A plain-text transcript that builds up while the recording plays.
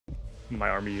My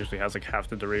army usually has like half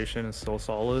the duration. It's still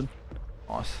solid.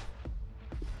 Nice.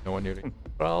 No one near the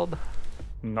crowd.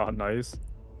 Not nice.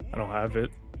 I don't have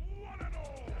it.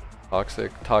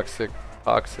 Toxic, toxic,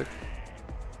 toxic.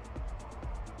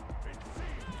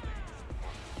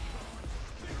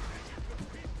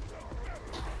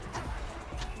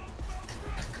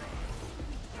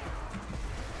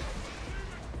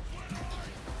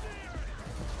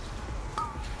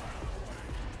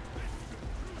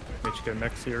 Mitch get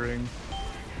next hearing.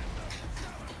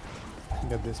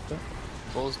 Get this bit.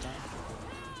 Bull's down.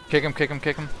 Kick him, kick him,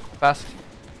 kick him. Fast.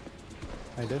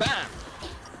 I did. Bam!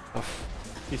 Oh,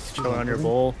 He's chilling on your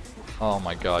bull. oh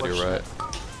my god, you're right.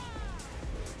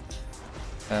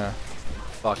 Yeah.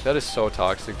 Fuck, that is so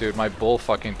toxic, dude. My bull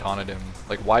fucking taunted him.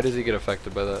 Like, why does he get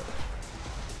affected by that?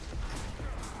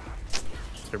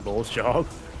 It's your bull's job.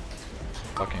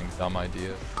 Fucking dumb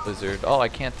idea. Lizard. Oh, I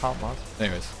can't taunt moss.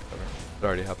 Anyways, whatever. It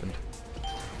already happened.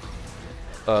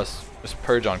 Just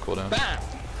purge on cooldown. Bam!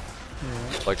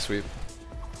 Yeah. Like sweep.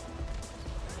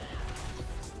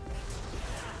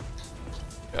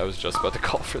 Yeah, I was just about to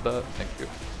call for that. Thank you.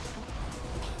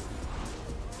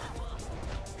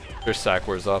 Their sack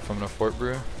wears off. I'm gonna fort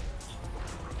brew.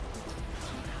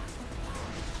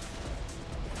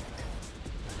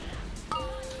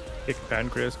 Kick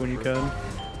Pancreas when you can.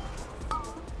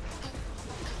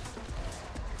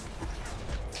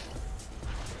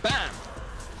 Bam!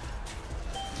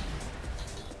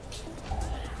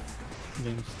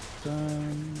 Getting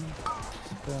stun.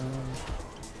 Stun.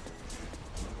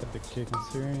 Get the kick and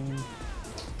steering.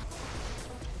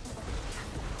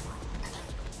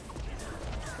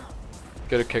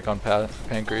 Get a kick on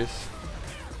Pancreas.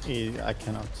 I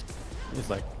cannot. It's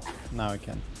like, now I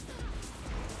can.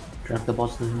 Grab the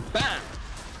boss then. Bam!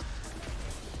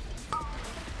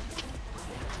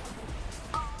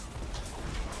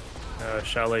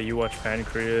 Chalet, you watch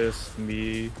Pancreas.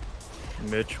 Me,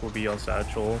 Mitch will be on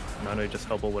Satchel. Nano, just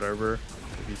help with whatever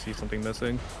if you see something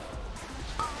missing.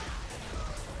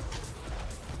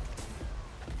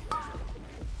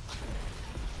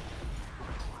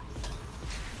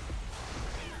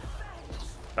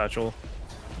 Satchel.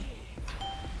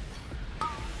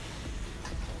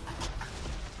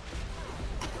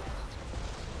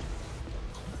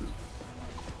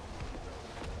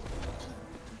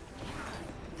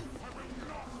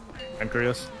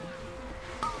 Pancreas.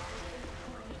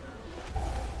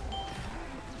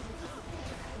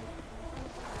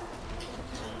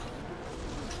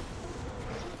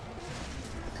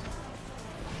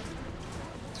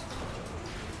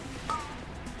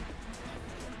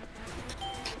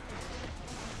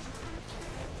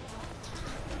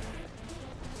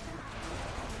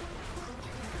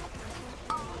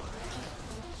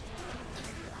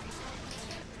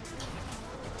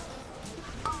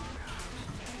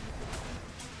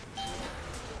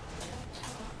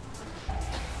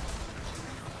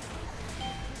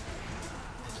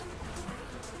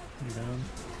 Down.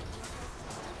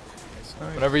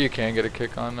 Whenever you can, get a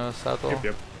kick on Sathel.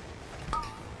 Yep.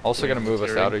 Also gonna move us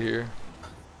Steering. out of here.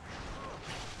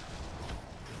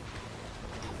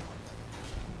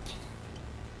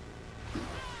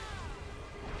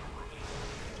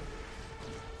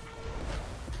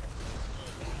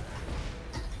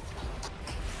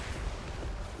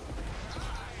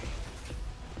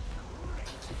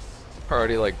 We're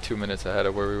already like 2 minutes ahead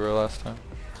of where we were last time.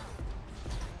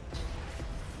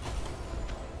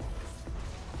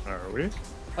 Are we?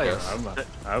 Oh, Yes.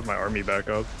 I have my army back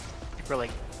up. We're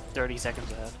like 30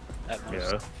 seconds ahead at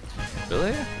most. Yeah.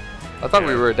 Really? I thought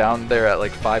we Yeah. were down there at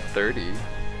like 5:30.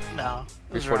 No.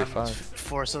 It was around 3:45.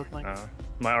 4 something.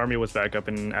 My army was back up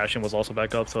and Ashen was also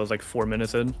back up, so it was like 4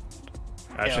 minutes in.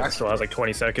 Ashen Yeah. still has like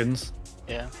 20 seconds.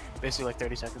 Yeah. Basically like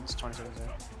 30 seconds, 20 seconds there.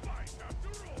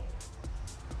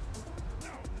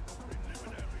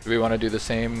 Do we want to do the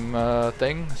same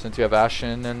thing since you have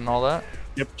Ashen and all that?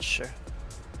 Yep. Sure.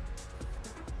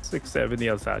 670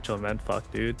 on Satchel, man.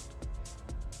 Fuck, dude.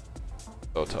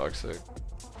 So toxic.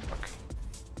 Fuck.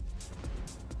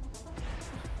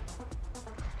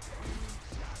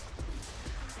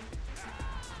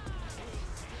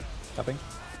 Tapping.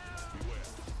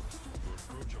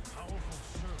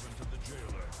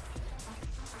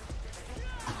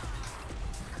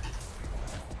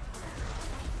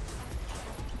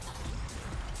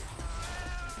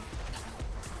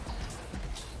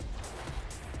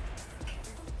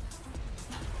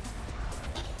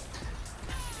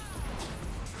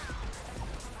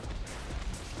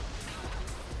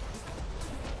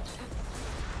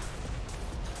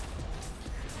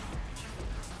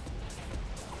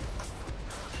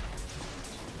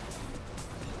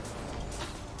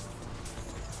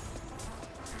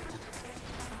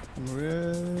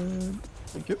 Red.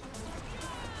 Thank you.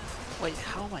 Wait,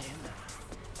 how am I in there?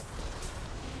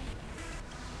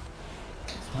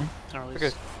 It's fine. Can I release?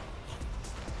 Okay.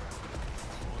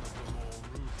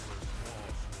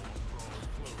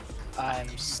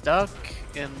 I'm stuck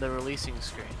in the releasing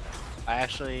screen. I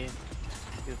actually...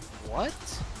 What?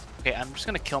 Okay, I'm just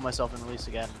gonna kill myself and release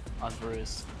again on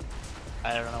Bruce.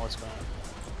 I don't know what's going on.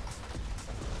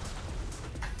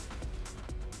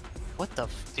 What the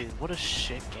dude, what a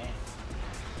shit game.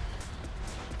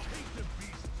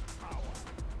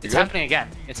 It's good? happening again.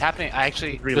 It's happening. I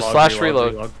actually... Relog, slash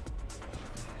reload.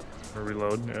 Or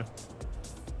reload, yeah.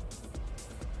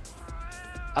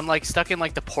 I'm like stuck in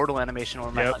like the portal animation where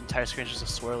my Yep. entire screen's just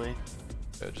a swirly.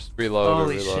 Yeah, just reload or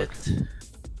Holy reload. shit.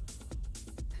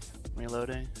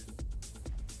 Reloading.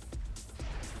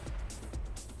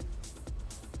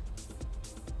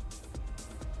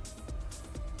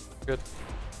 Good.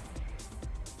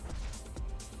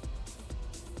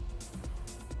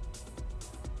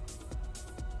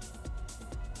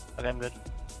 Okay, I'm good.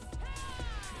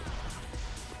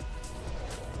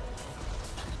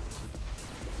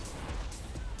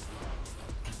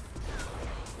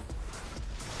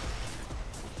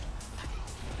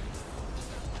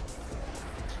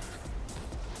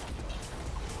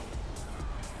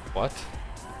 What?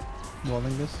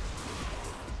 Walling this.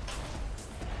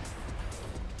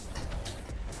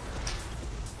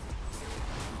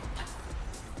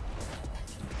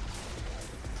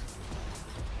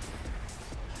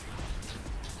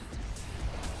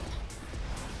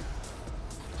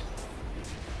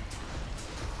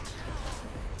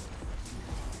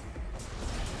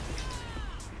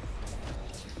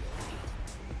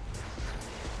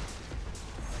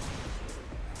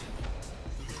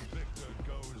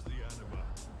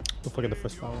 Don't forget the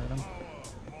first power item.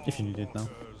 If you need it now.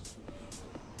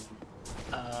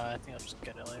 I think I'll just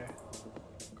get it later.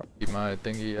 Keep my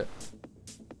thingy yet.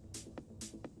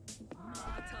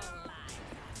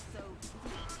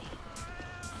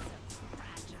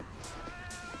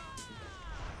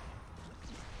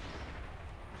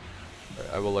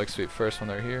 Alright, I will like sweep first when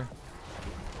they're here.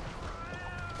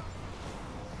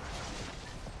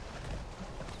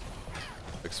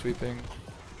 Like sweeping.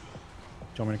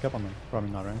 Do you want me to cap on them? Probably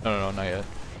not, right? No, not yet.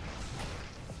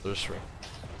 There's three.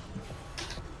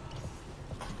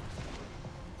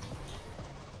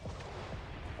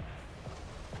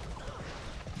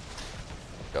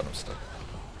 Got him stuck.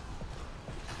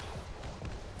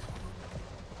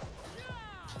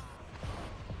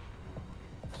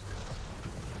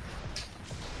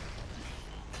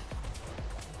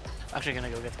 Actually gonna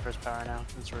go get the first power now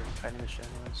since we're fighting this shit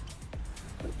anyways.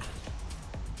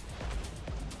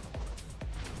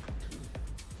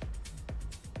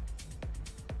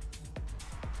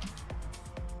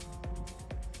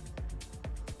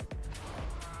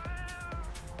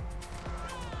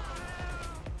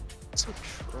 So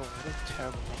troll, what a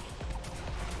terrible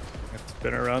game. It's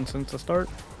been around since the start.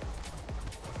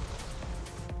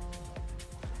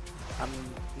 I'm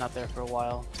not there for a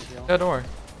while to heal. Yeah, don't worry.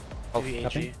 Maybe AG.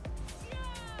 Capping?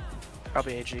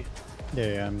 Probably AG.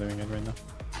 Yeah, I'm doing it right now.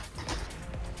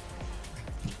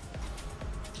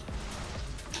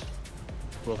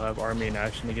 We'll have army in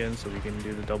action again, so we can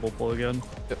do the double pull again.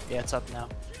 Yeah, it's up now.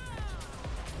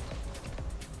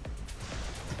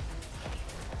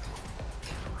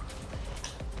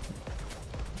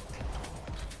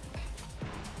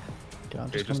 Yeah,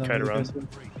 Okay, come just down kite really around. good.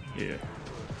 Yeah.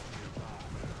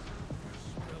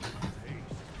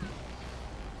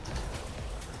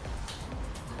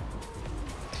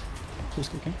 Who's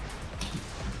kicking?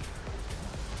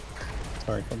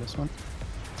 Sorry for this one.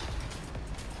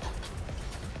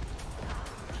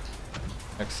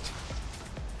 Next.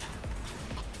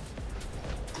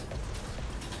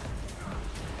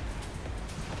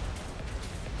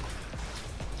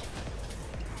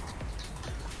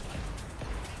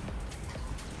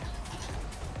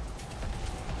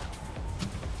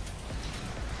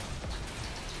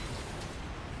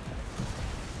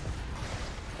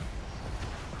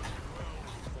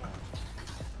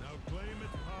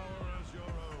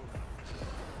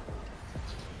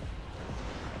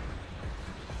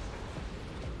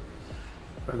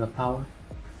 For the power.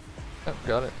 Yep,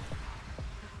 got it.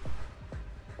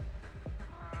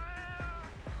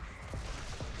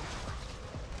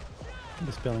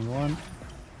 Dispelling one.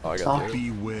 Oh, I got Stop.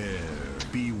 two. Beware,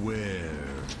 beware.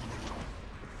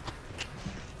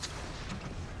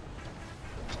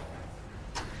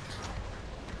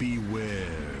 Beware,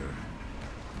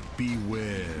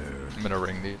 beware, I'm gonna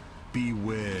ring these.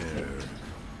 beware,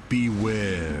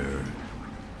 beware.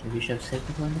 Maybe you should have saved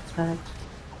it when it's back.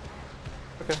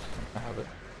 Okay, I have it.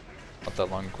 Not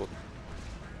that long, cool.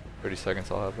 30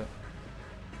 seconds, I'll have it.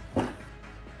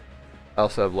 I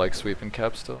also have like sweep and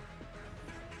cap still.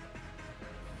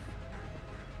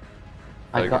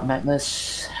 I got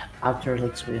Magnus after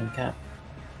like swing cap.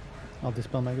 I'll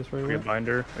dispel Magus for Free you.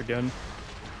 binder again.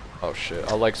 Oh shit,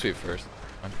 I'll like sweep first.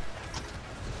 Fine.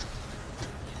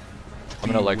 I'm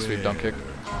gonna like sweep, don't kick.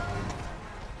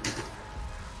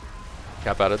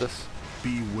 Cap out of this.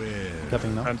 Beware.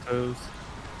 Capping now. Pentos.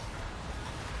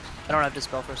 I don't have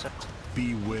dispel for a sec.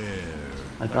 Beware.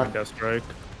 I got Death strike.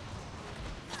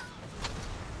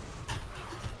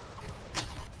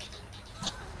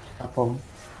 apple.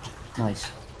 Nice.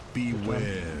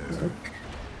 Beware.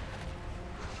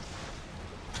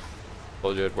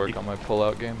 Told you I'd work on my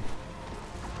pull-out game.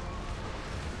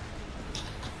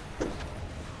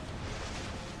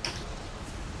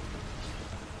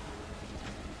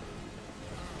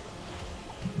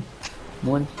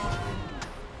 Moon.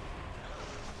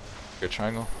 Good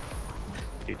triangle.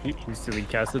 He silly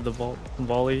casted the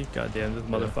volley. God damn this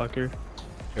motherfucker.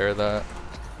 Pair that.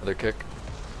 Other kick.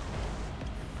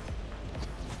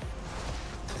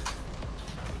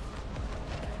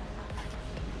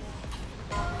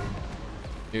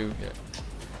 You, yeah.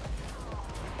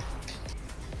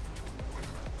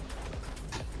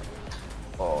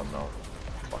 Oh no.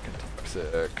 Fucking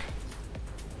toxic.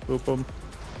 Boop him.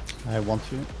 I want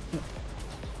to.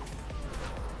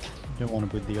 Don't want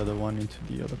to put the other one into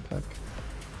the other pack.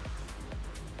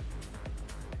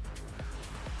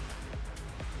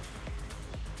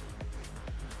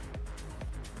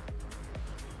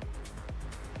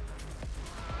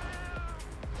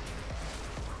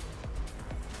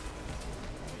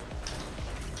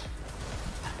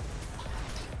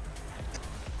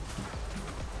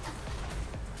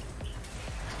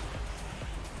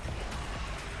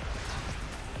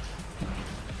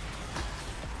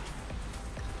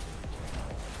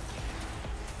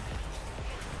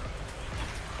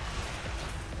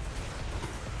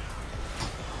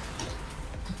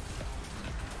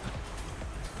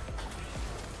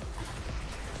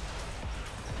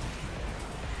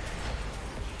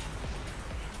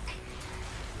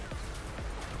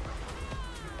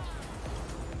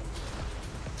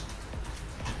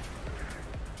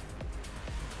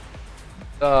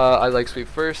 I like sweep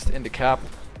first into cap,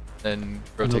 then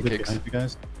A little rotate bit kicks. behind you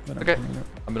guys, but I'm Okay. coming up.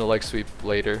 I'm gonna like sweep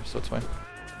later, so it's fine.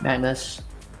 Magnus.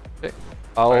 Okay.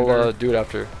 I'll Binder. do it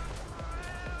after.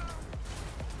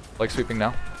 Like sweeping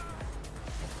now.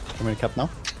 I'm gonna cap now.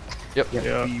 Yep.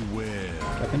 Yeah. Beware.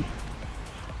 Capping.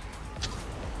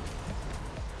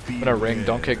 I'm gonna ring.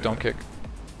 Don't kick. Don't kick.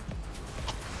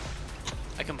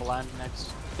 I can blind next.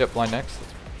 Yep. Blind next.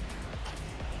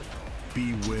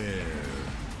 Beware.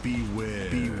 Beware.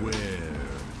 Beware.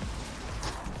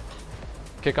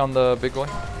 Kick on the big boy.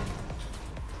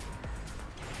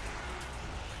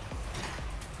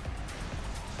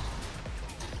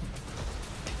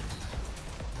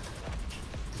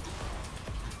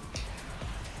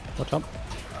 Watch out.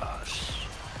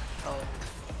 Oh.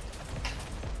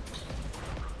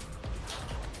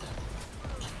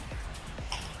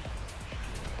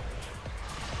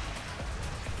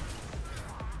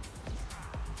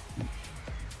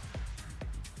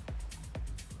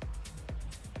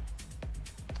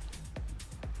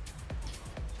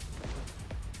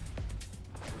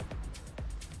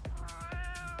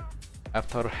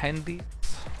 After handy.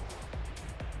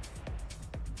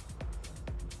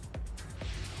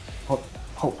 Hope.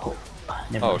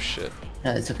 Never Oh mind. shit.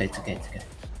 No, it's okay, it's okay, it's okay.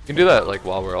 You can do that like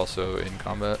while we're also in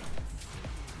combat.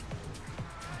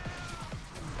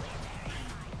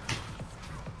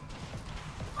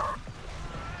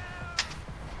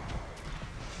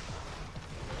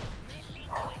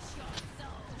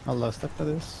 I'll last after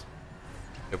this.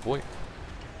 Yeah, boy.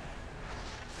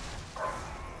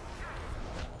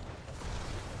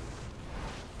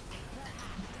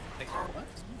 Like, what?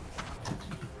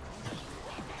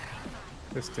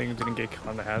 This thing didn't get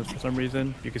on the hands for some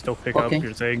reason. You can still pick Okay. up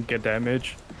your thing, get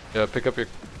damage. Yeah, pick up your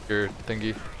thingy.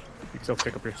 You can still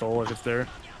pick up your soul if it's there.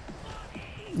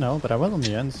 No, but I will on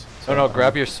the ends. Oh no,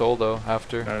 grab your soul though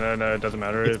after. No, it doesn't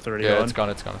matter. It's already Yeah, gone. it's gone.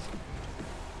 It's gone.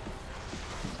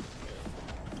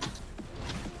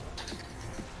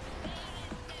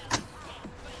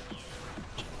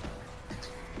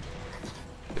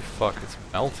 Fuck, it's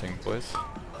melting, boys.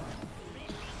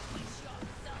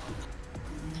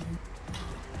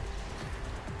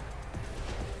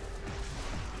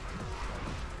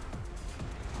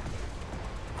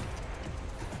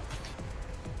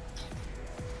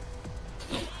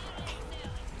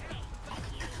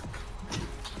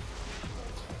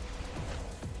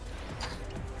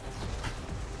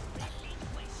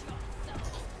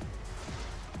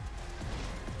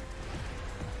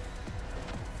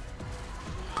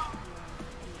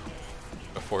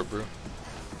 for it, Brew.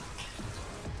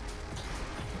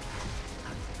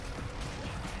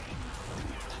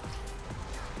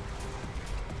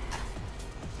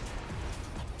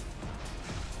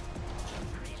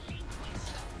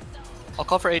 I'll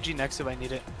call for AG next if I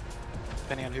need it,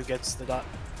 depending on who gets the dot.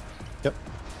 Yep.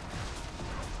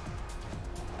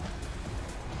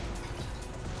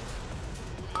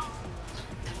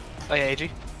 Oh yeah,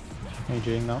 AG.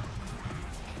 AGing now.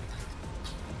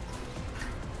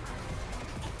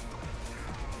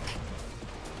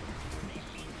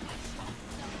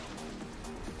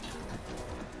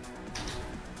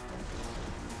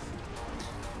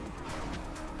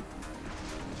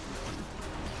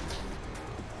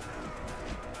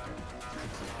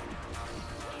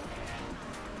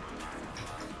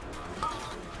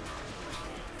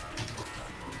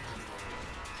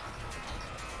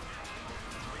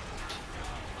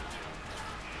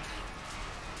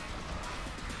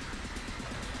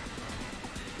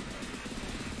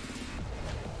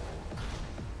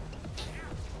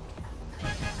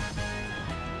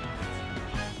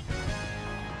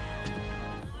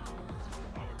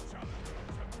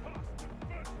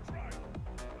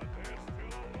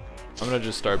 I'm gonna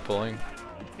just start pulling.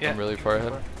 Yeah. I'm really far Go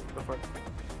ahead. for it. Go for it.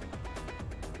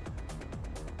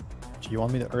 Do you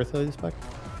want me to Earth this back?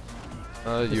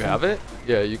 You have it?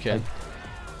 Yeah, you can.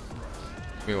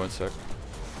 Give me 1 sec.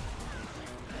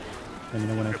 Let me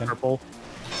know when I Get can. purple.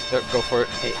 Yep, go for it.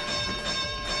 Hey,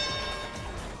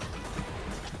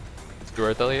 You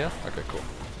right there, yeah? Okay, cool.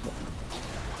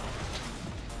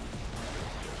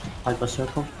 I go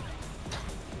circle.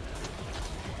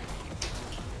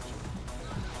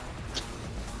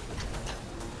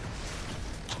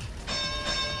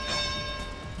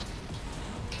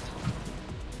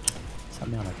 Set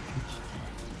me on a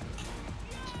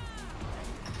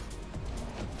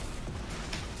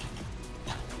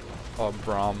Oh,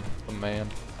 Braum, the man.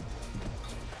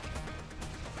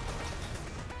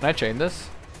 Can I chain this?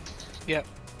 Yep.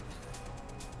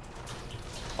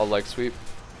 I'll leg sweep.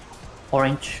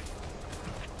 Orange.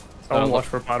 Someone don't watch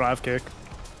look- for bottom half kick.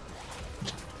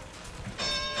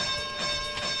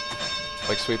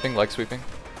 Leg sweeping, leg sweeping.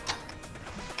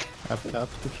 Have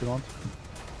caps if you want.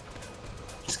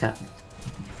 Just cap.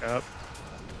 Yep.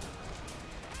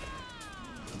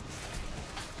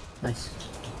 Nice.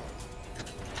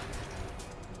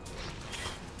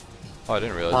 Oh, I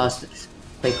didn't realize.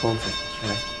 Stay closer.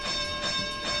 Sorry.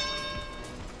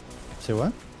 Say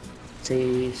what?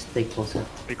 Say stay closer.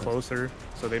 Be closer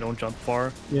so they don't jump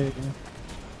far. Yeah, yeah.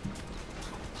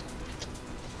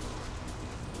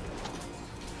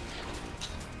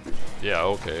 Yeah,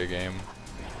 okay, game.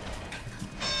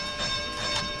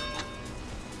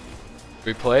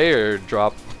 We play or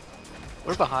drop?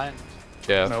 We're behind.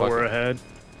 Yeah, No, fuck we're it. ahead.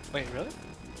 Wait, really?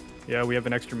 Yeah, we have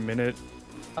an extra minute.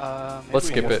 Maybe Let's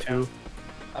we skip almost it. do.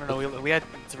 I don't know. We had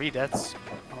 3 deaths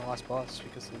on the last boss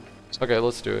because of. Okay,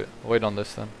 let's do it. Wait on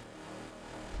this then.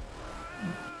 I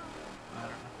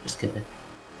don't know. Just get it.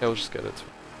 Yeah, we'll just get it.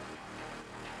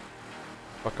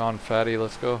 Fuck on, fatty,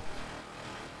 let's go.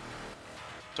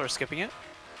 So we're skipping it.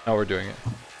 No, we're doing it.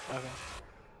 Okay.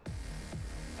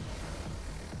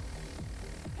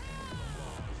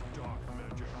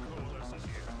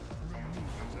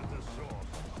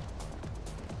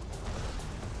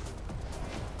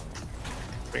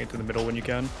 Bring it to the middle when you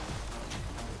can.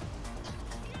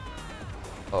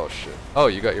 Oh shit. Oh,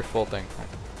 you got your full thing.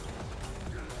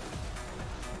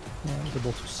 Yeah, they're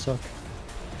both suck.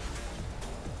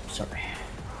 Sorry.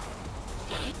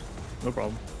 No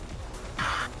problem.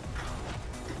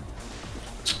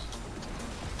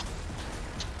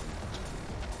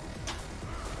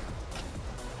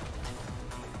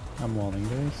 I'm walling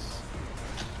this.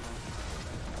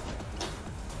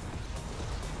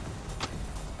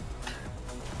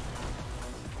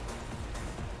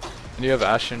 And you have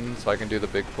Ashen, so I can do the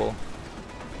big pull.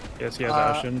 Yes, he has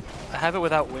Uh, Ashen. I have it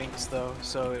without wings though,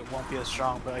 so it won't be as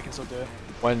strong, but I can still do it.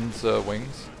 When's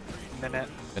wings? Minute.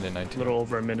 Minute A 19. little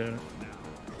over a minute.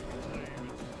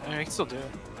 I mean, I can still do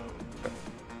it.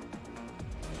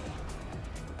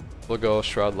 We'll go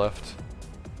Shroud left.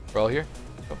 We're all here?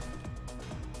 Go.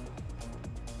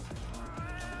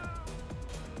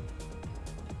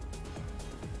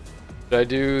 Did I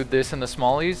do this in the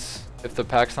smallies? If the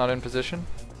pack's not in position?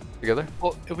 Together?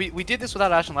 Well, we did this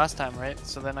without Ashen last time, right?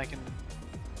 So then I can.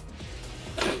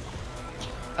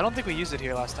 I don't think we used it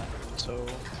here last time, so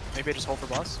maybe I just hold for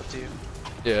boss. Up to you.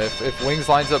 Yeah, if wings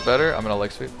lines up better, I'm gonna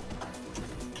leg sweep.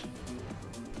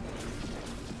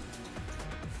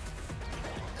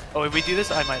 Oh, if we do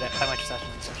this, I might just Ashen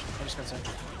this session. I'm just gonna say.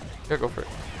 Yeah, go for it.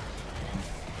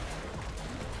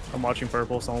 I'm watching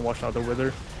purple. Someone watch out the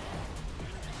wither.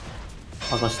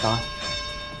 I'll go star.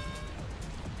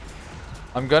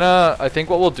 I think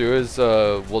what we'll do is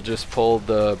we'll just pull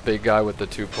the big guy with the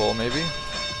 2 pull maybe.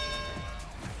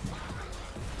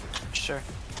 Sure.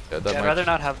 Yeah, that Yeah, I'd might, rather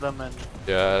not have them in.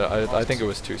 yeah, I think it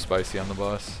was too spicy on the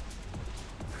boss.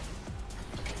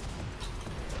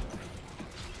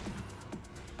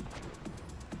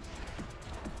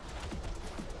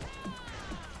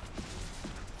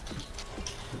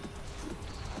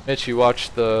 Mitch, you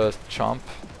watch the chomp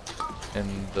in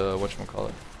the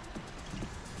whatchamacallit.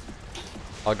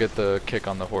 I'll get the kick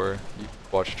on the horror. You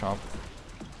watch chomp.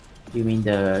 You mean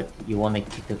you want me to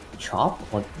kick the chop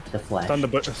or the flash? Stun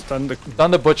the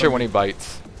Stun the butcher when he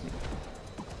bites.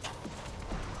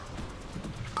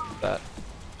 That.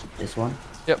 This one?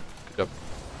 Yep. Good job.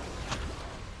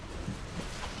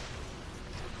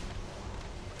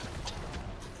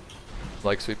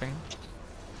 Like sweeping?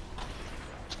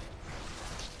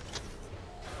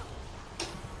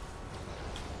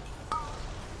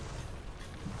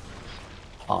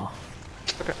 Oh.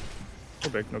 Okay. No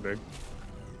big, no big.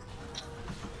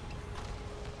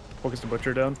 Focus the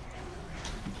butcher down.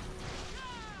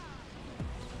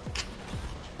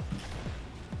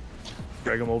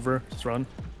 Drag him over, just run.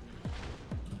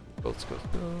 Let's go.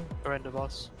 Surrender,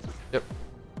 boss. Yep.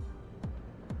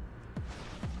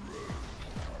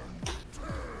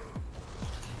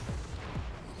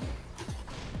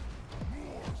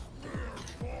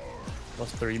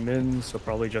 Plus 3 mins, so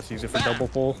probably just use it for double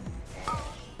pull.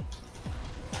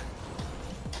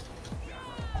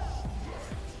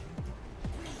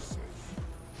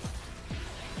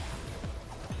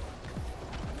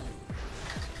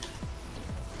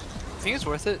 I think it's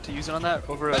worth it to use it on that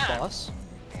over a boss.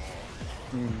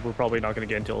 We're probably not going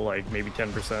to get until like maybe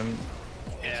 10%.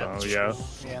 Yeah. So, that's yeah. true.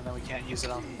 Yeah, and then we can't use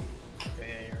it on. Yeah,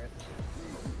 you're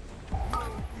right.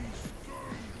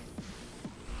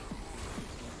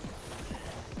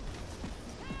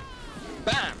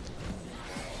 Bam!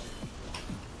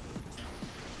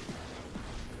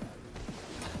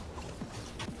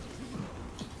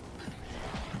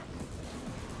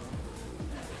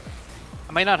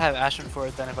 I might not have Ashen for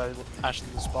it then if I Ashen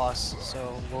this boss. So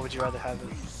what would you rather have it?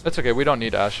 That's okay. We don't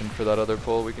need Ashen for that other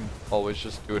pull. We can always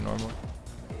just do it normally.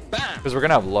 Bam! Because we're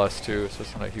gonna have Lust too, so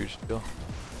it's not a huge deal.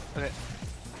 Okay.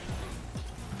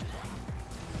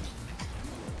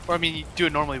 Or I mean, you do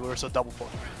it normally where it's a double pull.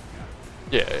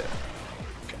 Yeah, yeah.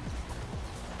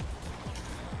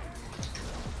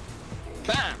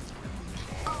 Bam!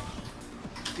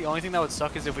 The only thing that would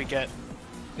suck is if we get.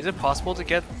 Is it possible to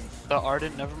get the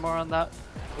Ardent Nevermore on that?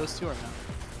 Those two or no?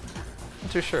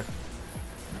 Not too sure.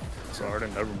 So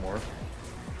Ardent Nevermore.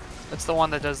 That's the one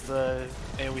that does the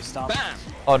AoE stomp. Bam!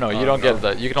 Oh no, you don't no. get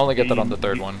that. You can only get that on the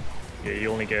third one. Yeah, you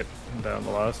only get that on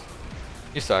the last.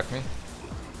 You sack me.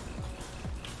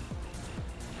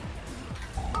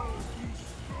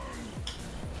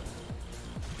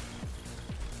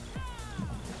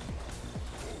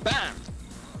 Bam!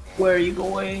 Where are you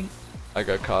going? I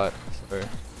got caught. Sorry.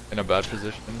 In a bad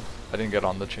position. I didn't get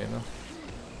on the chain though.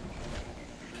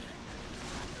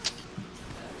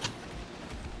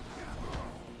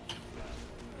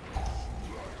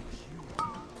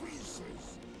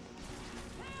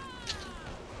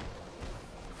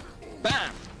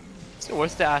 Bam! Is it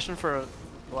worth the Ashen for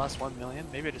the last 1 million?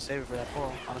 Maybe I just save it for that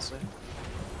pull, honestly.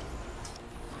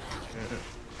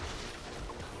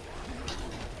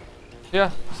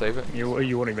 Yeah, save it. You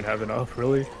won't even have enough,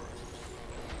 really.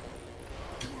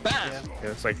 Bam! Yeah. Yeah,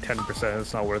 it's like 10%.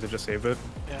 It's not worth it. Just save it.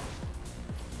 Yeah.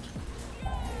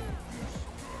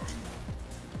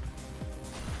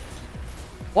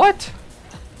 What?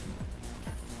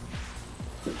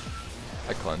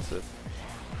 I cleansed it.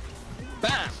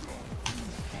 Bam!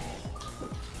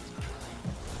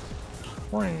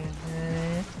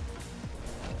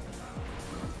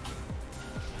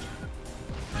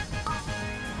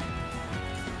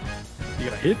 You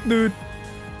got hit, dude.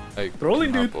 I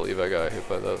Rolling, cannot dude. believe I got hit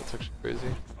by that. That's actually crazy.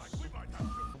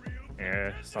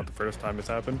 Yeah, it's not the first time it's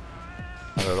happened.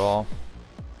 Not at all.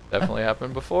 Definitely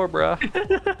happened before, bruh.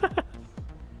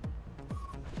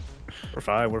 We're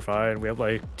fine. We're fine. We have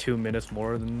like 2 minutes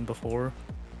more than before.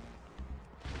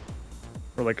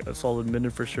 Or like a solid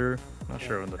minute for sure. Not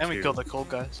sure on the And we two. killed the cold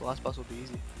guy, so last boss will be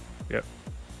easy. Yep.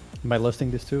 Am I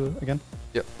listing this too again?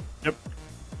 Yep. Yep.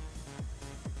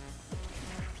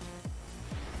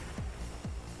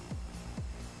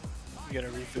 You gotta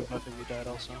refill buff if you died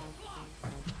also.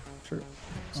 Sure.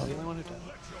 So the only one who died.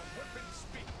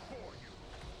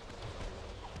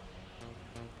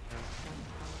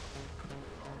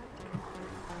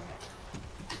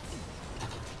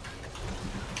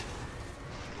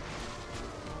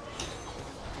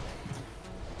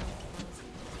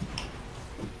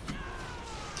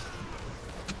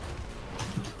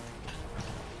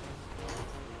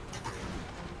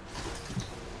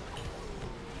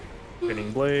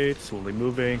 Spinning blade, slowly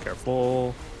moving,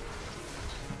 careful.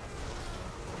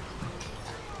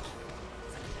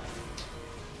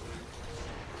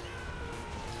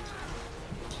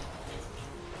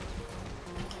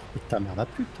 Putain, merde à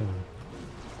pute.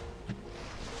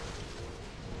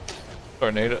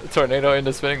 Tornado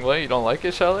into spinning blade. You don't like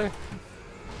it, Shelly?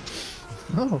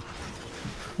 No.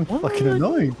 Fucking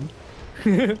annoying.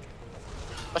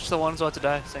 Watch the ones about to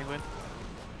die, Sanguine.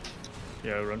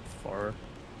 Yeah, run far.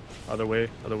 Other way,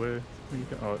 other way.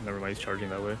 Oh, never mind, he's charging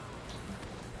that way.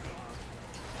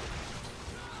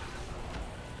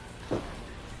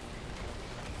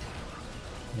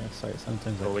 Yeah, sorry,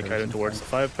 sometimes I Slowly play kite him towards the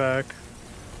 5-pack.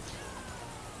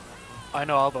 I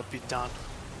know all about Putain.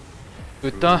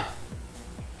 Putain.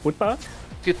 Putain?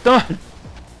 Putain.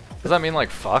 Does that mean like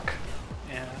fuck?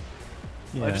 Yeah.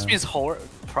 Yeah. Well, it just means whore.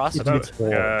 I Prostitute. thought,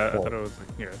 yeah, I thought it was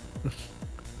like, yeah.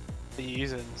 You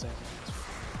use it in the same.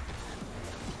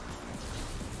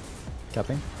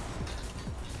 Capping.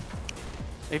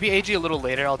 Maybe AG a little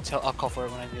later. I'll call for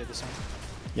it when I do this one.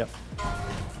 Yep.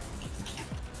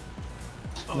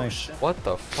 Oh, Nice. shit. What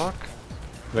the fuck?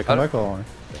 Do I come back or?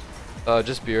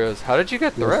 Just Beerus. How did you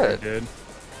get the I red? did.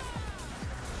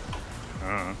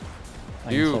 I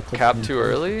You capped too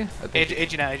early? I think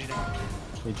AG now, AG now.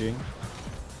 AG.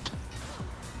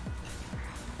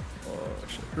 Oh,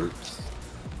 shit hurts.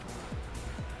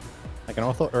 I can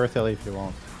also Earth LA if you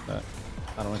want, but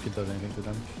I don't know if it does anything to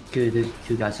them. Good,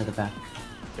 two guys at the back.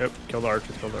 Yep, kill the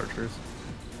archers, kill the archers.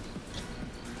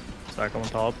 Stack on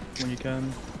top when you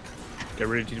can. Get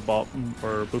ready to bop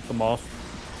or boot them off.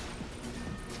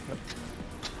 Yep.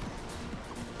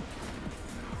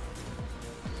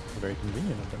 Very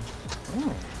convenient of them.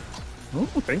 Oh,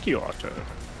 thank you, Otto.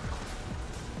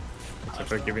 Except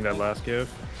for giving that last give,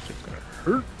 it's gonna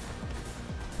hurt.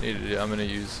 I'm gonna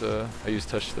use I use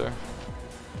touch there.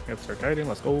 Let's start kiting,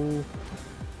 let's go.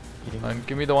 And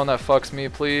give me the one that fucks me,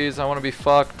 please. I want to be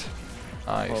fucked.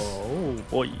 Nice. Oh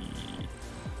boy.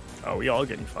 Oh, we all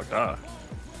getting fucked up.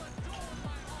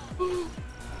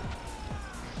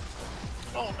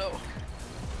 Oh no.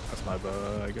 That's my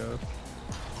bug, I guess.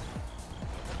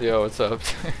 Yo, what's up?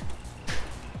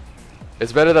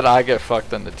 It's better that I get fucked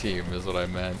than the team, is what I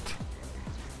meant.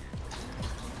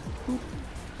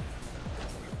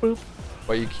 Boop.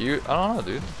 Why you cute? I don't know,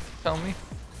 dude. Tell me.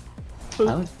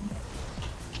 I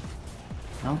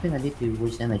don't think I need to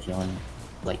waste energy on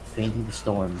like fainting the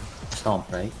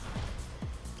stomp, right?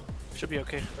 Should be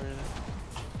okay for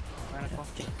Radical.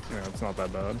 Okay. Yeah, it's not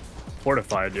that bad.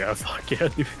 Fortified, yeah, fuck yeah,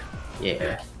 dude.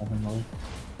 Yeah, definitely.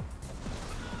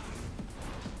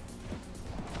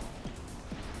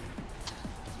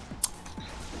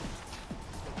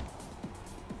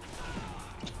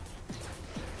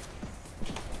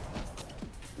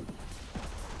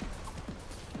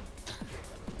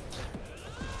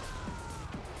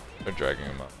 They're dragging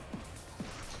him up.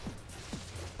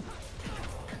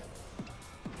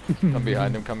 Come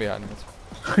behind him, come behind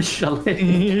him.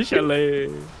 Chalet. Chalet.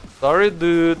 Sorry,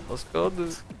 dude. Let's go,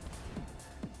 dude.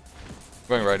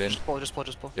 Going right in. Just pull, just pull,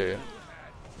 just pull. Yeah, yeah.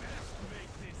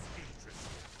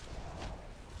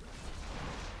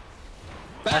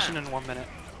 Passion in 1 minute.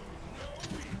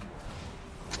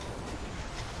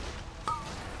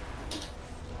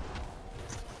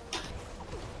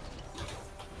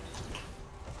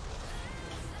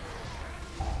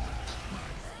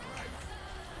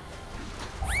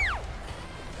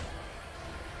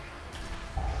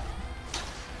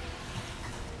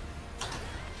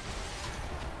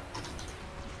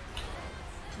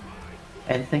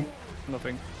 Anything?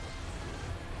 Nothing.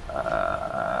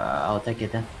 I'll take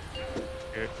it then.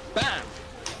 Okay. Bam!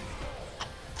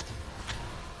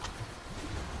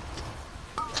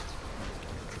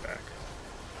 Back.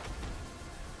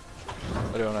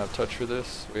 I don't have touch for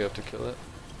this. We have to kill it.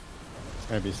 It's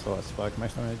gonna be slow as fuck. My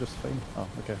stamina just fade. Oh,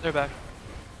 okay. They're back.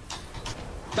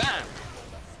 Bam!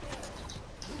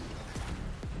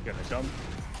 Gonna jump.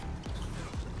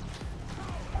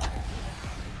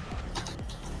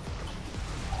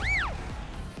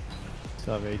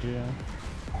 Still have AG, yeah.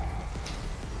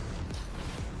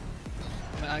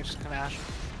 I just gonna Ash.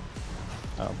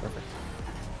 Oh, perfect.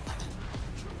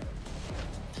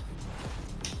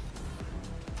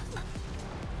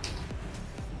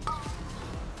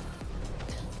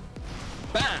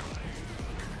 Bam!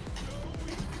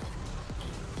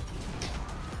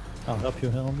 I'll help you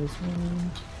on this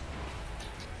one.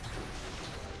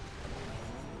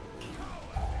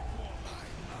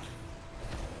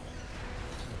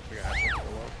 We got Ashen pull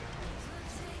up.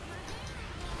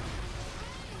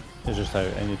 It's just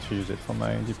I need to use it for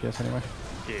my DPS anyway.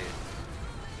 Yeah.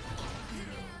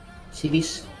 See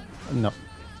these? No.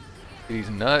 These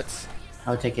nuts.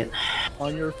 I'll take it.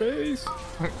 On your face.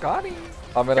 Got him.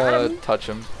 I'm gonna touch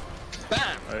him.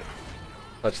 Bam! Alright.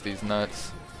 Touch these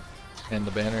nuts. And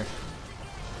the banner.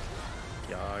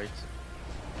 Yikes.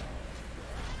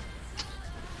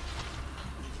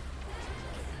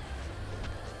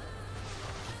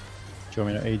 Do you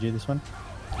want me to AG this one?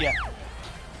 Yeah.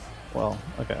 Well,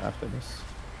 okay, after this.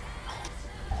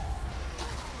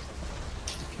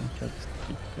 Okay, just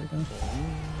keep going.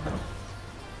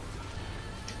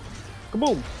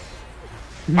 Kaboom!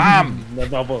 Bam! The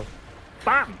double.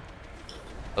 Bam!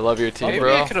 I love your team, Maybe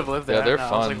bro. I could have lived there. Yeah, they're I was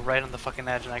fun. like right on the fucking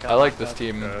edge, and I got. I like knocked this out.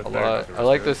 team Yeah, a very lot. good, I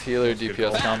like very this healer good.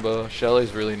 DPS combo.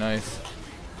 Shelly's really nice.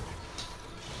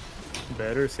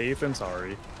 Better safe than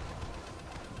sorry.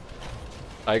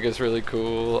 Aiga's really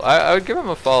cool. I would give him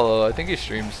a follow. I think he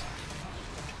streams.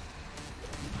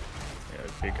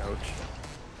 Yeah, big ouch.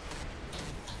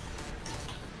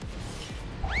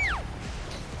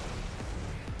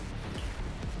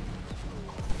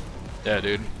 Yeah,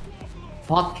 dude.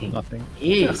 Fucking Nothing.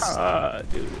 is. Ah,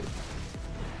 dude.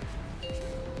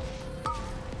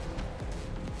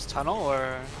 It's tunnel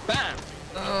or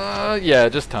Bam! Yeah,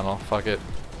 just tunnel. Fuck it.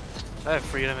 I have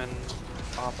freedom and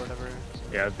top or whatever.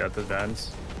 Yeah, I've got the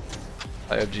dance.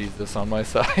 I have Jesus on my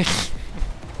side.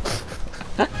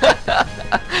 Dude,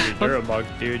 you're a monk,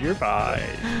 dude. You're fine.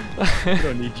 You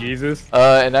don't need Jesus.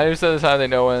 And 90% of the time they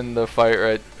know when the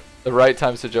right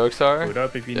times to jokes are. Boot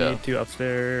up if you Yeah. need to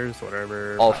upstairs,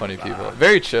 whatever. All blah, funny blah. people.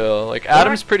 Very chill. Like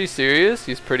Adam's pretty serious.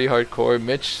 He's pretty hardcore.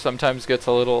 Mitch sometimes gets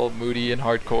a little moody and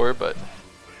hardcore, but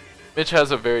Mitch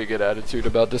has a very good attitude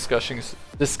about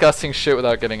discussing shit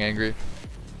without getting angry.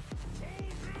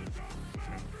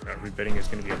 Are we betting it's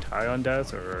gonna be a tie on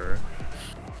death or?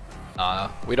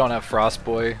 We don't have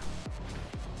Frostboy.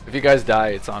 If you guys die,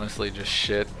 it's honestly just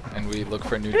shit, and we look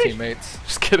for new teammates.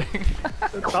 Just kidding.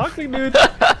 Toxic dude.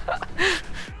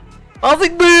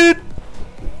 Toxic dude.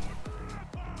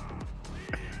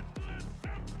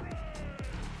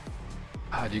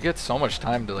 God, you get so much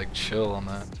time to like chill on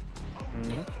that.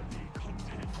 Mhm.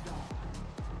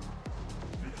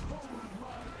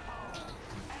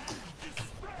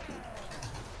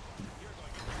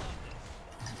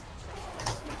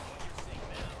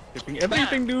 Skipping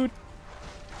everything, dude.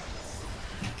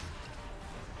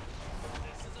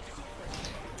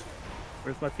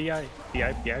 Where's my PI?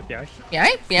 PI, PI, PI.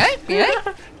 Piai, piai,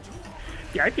 piai.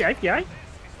 PI, PI, PI.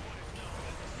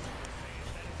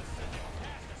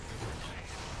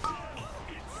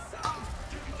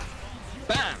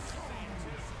 Bam!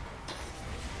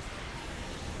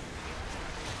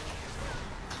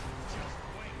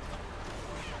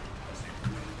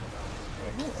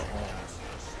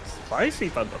 Spicy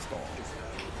thunderstorm.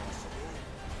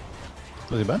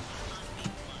 Was he bad?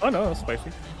 Oh no,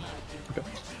 spicy. Okay.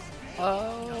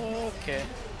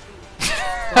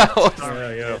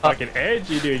 Yeah, yeah. Fucking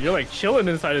edgy, dude. You're like chilling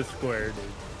inside a square, dude.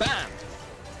 Bam!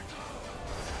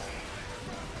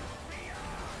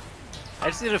 I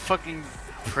just need a fucking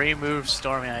pre-move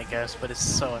storming, I guess, but it's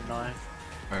so annoying.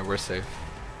 Alright, we're safe.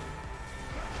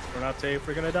 We're not safe.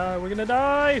 We're gonna die. We're gonna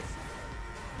die.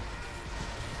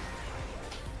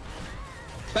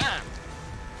 Bam!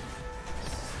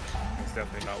 It's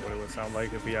definitely not what it would sound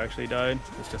like if we actually died.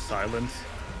 It's just silence.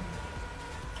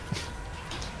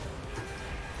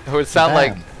 It would sound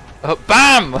Bam. like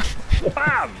BAM!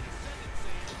 Bam!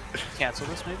 Cancel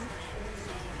this, maybe?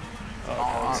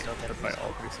 Oh, Oh, still dead by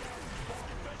all three.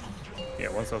 Yeah,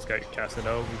 once those guys casted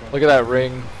out, we went. Look at that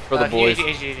ring for the boys.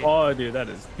 Oh, dude, that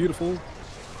is beautiful. Look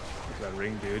at that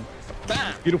ring, dude.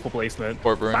 Bam! Beautiful placement.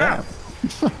 Port Brewing. Bam!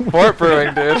 Port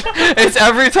Brewing, dude. It's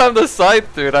every time the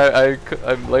scythe, dude. I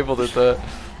labeled it that.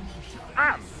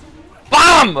 Bam!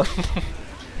 BAM!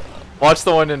 Watch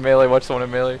the one in melee. Watch the one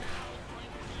in melee.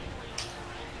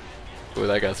 Ooh,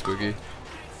 that got spooky.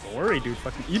 Don't worry, dude.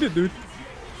 Fucking eat it, dude.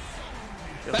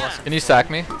 Can you sack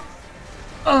me?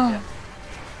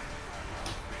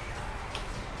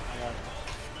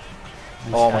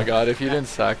 Oh my god, if you didn't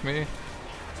sack me,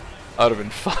 I would have been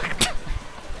fucked.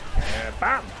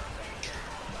 Bam!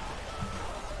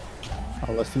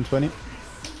 Oh, less than 20.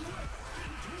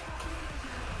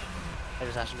 I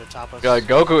just asked him to top us. God,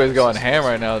 Goku is going ham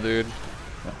right now, dude.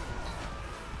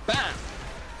 Bam!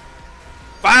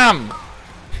 BAM!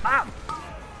 Bam!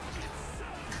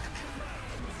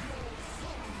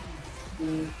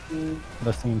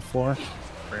 Less than 4.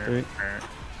 3,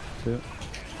 2.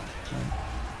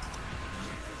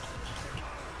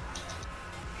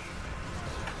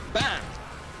 Bam!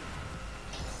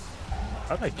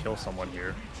 How did I kill someone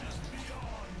here?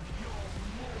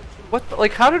 What?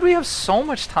 Like, how did we have so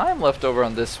much time left over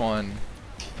on this one?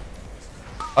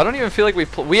 I don't even feel like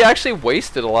we actually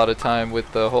wasted a lot of time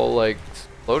with the whole like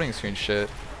Loading screen shit.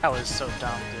 That was so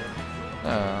dumb,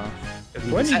 dude. It's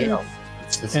going to get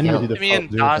It's the And we skill. did the Me in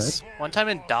fault zero, DOS. One time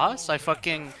in DOS, I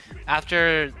fucking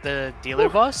after the dealer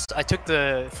boss, I took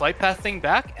the flight path thing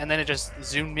back, and then it just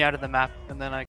zoomed me out of the map, and then I